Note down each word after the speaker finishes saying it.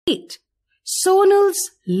8.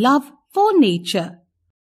 Sonal's love for nature.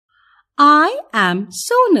 I am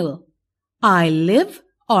Sonal. I live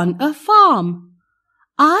on a farm.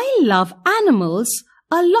 I love animals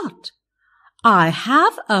a lot. I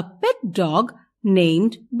have a pet dog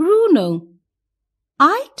named Bruno.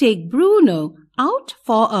 I take Bruno out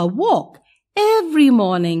for a walk every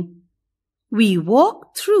morning. We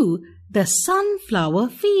walk through the sunflower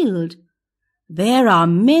field. There are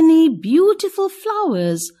many beautiful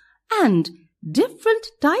flowers and different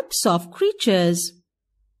types of creatures.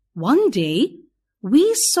 One day,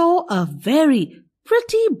 we saw a very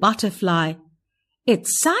pretty butterfly. It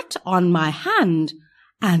sat on my hand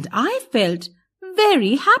and I felt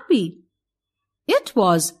very happy. It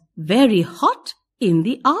was very hot in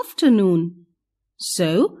the afternoon.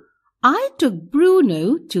 So, I took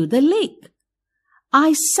Bruno to the lake.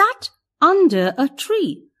 I sat under a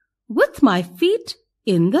tree with my feet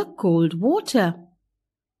in the cold water.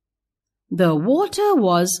 The water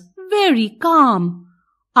was very calm.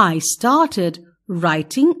 I started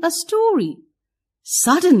writing a story.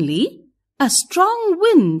 Suddenly, a strong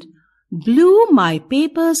wind blew my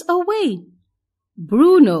papers away.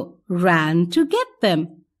 Bruno ran to get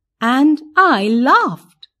them, and I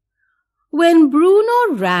laughed. When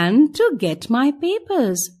Bruno ran to get my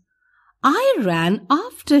papers, I ran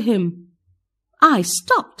after him. I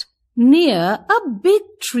stopped near a big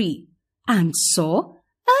tree and saw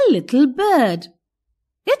a little bird.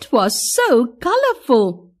 It was so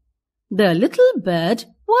colorful. The little bird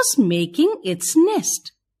was making its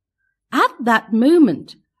nest. At that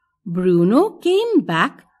moment, Bruno came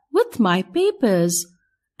back with my papers,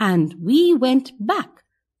 and we went back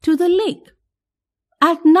to the lake.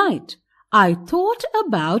 At night, I thought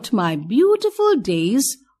about my beautiful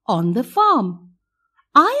days on the farm.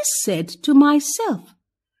 I said to myself,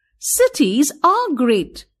 cities are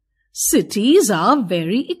great. Cities are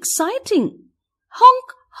very exciting. Honk,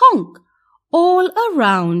 honk, all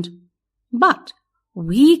around. But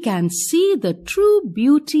we can see the true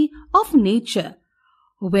beauty of nature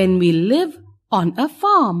when we live on a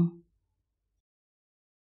farm.